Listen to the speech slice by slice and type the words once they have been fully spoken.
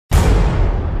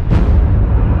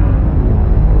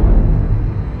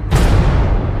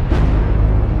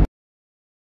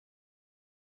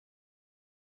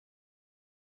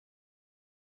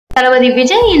தளபதி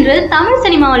விஜய் இன்று தமிழ்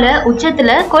சினிமாவில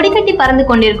உச்சத்துல கொடிக்கட்டி பறந்து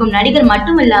கொண்டிருக்கும் நடிகர்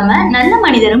மட்டும் இல்லாம நல்ல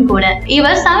மனிதரும் கூட.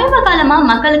 இவர் சமீப காலமா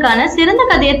மக்களுக்கான சிறந்த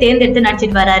கதையை தேர்ந்தெடுத்து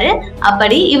நடிச்சிட்டு வராரு.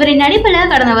 அப்படி இவரின் நடிப்புல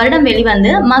கடந்த வருடம்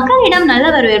வெளிவந்து மக்களிடம் நல்ல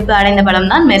வரவேற்பு அடைந்த படம்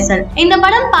தான் மெர்சல். இந்த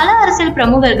படம் பல அரசியல்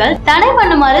பிரமுகர்கள் தடை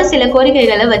பண்ணுமாறு சில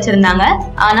கோரிக்கைகளை வச்சிருந்தாங்க.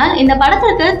 ஆனால் இந்த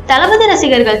படத்திற்கு தளபதி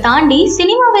ரசிகர்கள் தாண்டி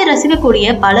சினிமாவை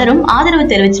ரசிக்கக்கூடிய பலரும் ஆதரவு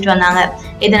தெரிவிச்சிட்டு வந்தாங்க.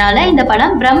 இதனால இந்த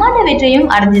படம் பிரம்மாண்ட வெற்றியும்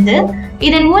அடைஞ்சது.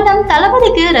 இதன் மூலம்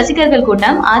தளபதிக்கு ரசிகர்கள்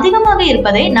கூட்டம் அதிகமாக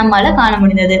இருப்பதை நம்மால காண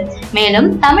முடிந்தது. மேலும்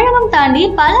தமிழகம் தாண்டி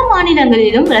பல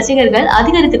மாநிலங்களிலும் ரசிகர்கள்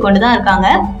அதிகரித்து கொண்டுதான் இருக்காங்க.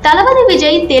 தளபதி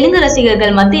விஜய் தெலுங்கு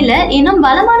ரசிகர்கள் மத்தியில இன்னும்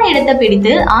பலமான இடத்தை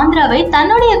பிடித்து ஆந்திராவை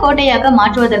தன்னுடைய கோட்டையாக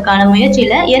மாற்றுவதற்கான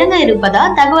முயற்சியில இறங்க இருப்பதா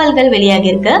தகவல்கள்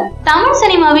வெளியாகி இருக்கு. தமிழ்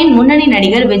சினிமாவின் முன்னணி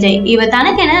நடிகர் விஜய் இவர்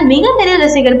தனக்கென மிகப்பெரிய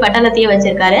ரசிகர் பட்டாளத்தையே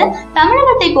வச்சிருக்காரு.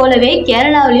 தமிழகத்தை போலவே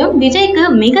கேரளாவிலும் விஜய்க்கு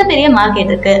மிகப்பெரிய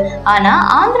மார்க்கெட் இருக்கு. ஆனா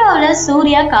ஆந்திராவில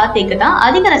சூர்யா, கார்த்திக்கு தான்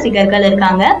அதிக ரசிகர்கள்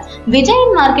இருக்காங்க.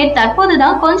 விஜயின் மார்க்கெட்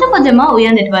தற்போதுதான் கொஞ்சம் கொஞ்சமா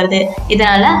உயர்ந்துட்டு வருது.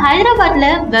 இதனால ஹைதராபாத்ல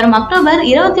வரும் அக்டோபர்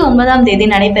 29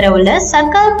 நடைபெற உள்ள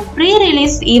சர்க்கார் ப்ரீ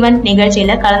ரிலீஸ் ஈவென்ட்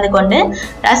நிகழ்ச்சியில கலந்து கொண்டு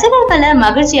ரசிகர்களை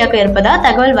மகிழ்ச்சியாக இருப்பதா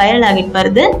தகவல் வைரல் ஆகிட்டு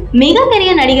வருது.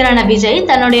 மிகப்பெரிய நடிகரான விஜய்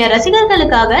தன்னுடைய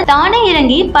ரசிகர்களுக்காக தானே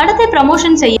இறங்கி படத்தை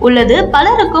ப்ரமோஷன் செய்ய உள்ளது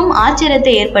பலருக்கும்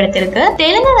ஆச்சரியத்தை ஏற்படுத்தியிருக்கு.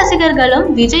 தெலுங்கு ரசிகர்களும்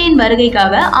விஜயின்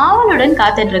வருகைக்காக ஆவலுடன்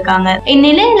காத்துட்டு இருக்காங்க.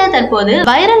 இந்நிலையில தற்போது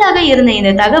வைரலாக இருந்த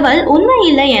இந்த தகவல் உண்மை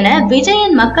இல்லை என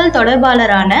விஜயின் மக்கள்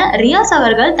தொடர்பாளரான ரியாஸ்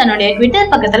அவர்கள் தன்னுடைய ட்விட்டர்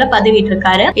பக்கத்துல பதிவிட்டு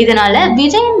இருக்காரு. இதனால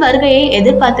விஜயின் வருகையை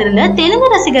எதிர்பார்த்திருந்த தெலுங்கு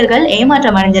ரசிகர்கள்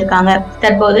ஏமாற்றம் அடைஞ்சிருக்காங்க.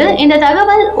 தற்போது இந்த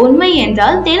தகவல் உண்மை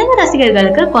என்றால் தெலுங்கு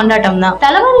ரசிகர்களுக்கு கொண்டாட்டம் தான்.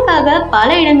 தளபதிக்காக பல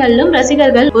இடங்களிலும்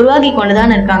ரசிகர்கள் உருவாகி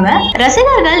கொண்டுதான் இருக்காங்க.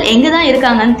 ரசிகர்கள் எங்கதான்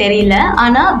இருக்காங்கன்னு தெரியல.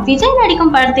 ஆனா விஜய்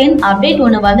நடிக்கும் படத்தின் அப்டேட்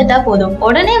ஒண்ணு வந்துட்டா போதும்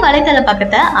உடனே வலைத்தள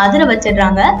பக்கத்தை அதிர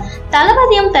வச்சிடுறாங்க.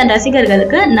 தளபதியும் தன்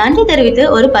ரசிகர்களுக்கு நன்றி தெரிவித்து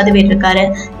ஒரு பதிவிட்டிருக்காரு.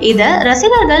 இத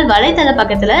ரசிகர்கள் வலைத்தள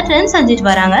பக்கத்துல ட்ரெண்ட் செஞ்சுட்டு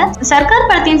வராங்க. சர்க்கார்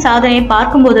படத்தின் சாதனையை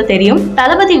பார்க்கும் போது தெரியும்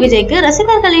தளபதி விஜய்க்கு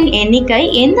ரசிகர்களின் எண்ணிக்கை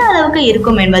எந்த அளவுக்கு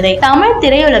இருக்கும் என்பதை தமிழ்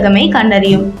திரையுலகமே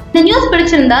கண்டறியும். இந்த நியூஸ்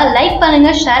பிடிச்சிருந்தா லைக்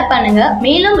பண்ணுங்க, ஷேர் பண்ணுங்க.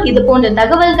 மேலும் இது போன்ற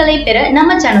தகவல்களை பெற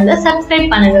நம்ம சேனலை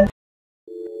சப்ஸ்கிரைப் பண்ணுங்க.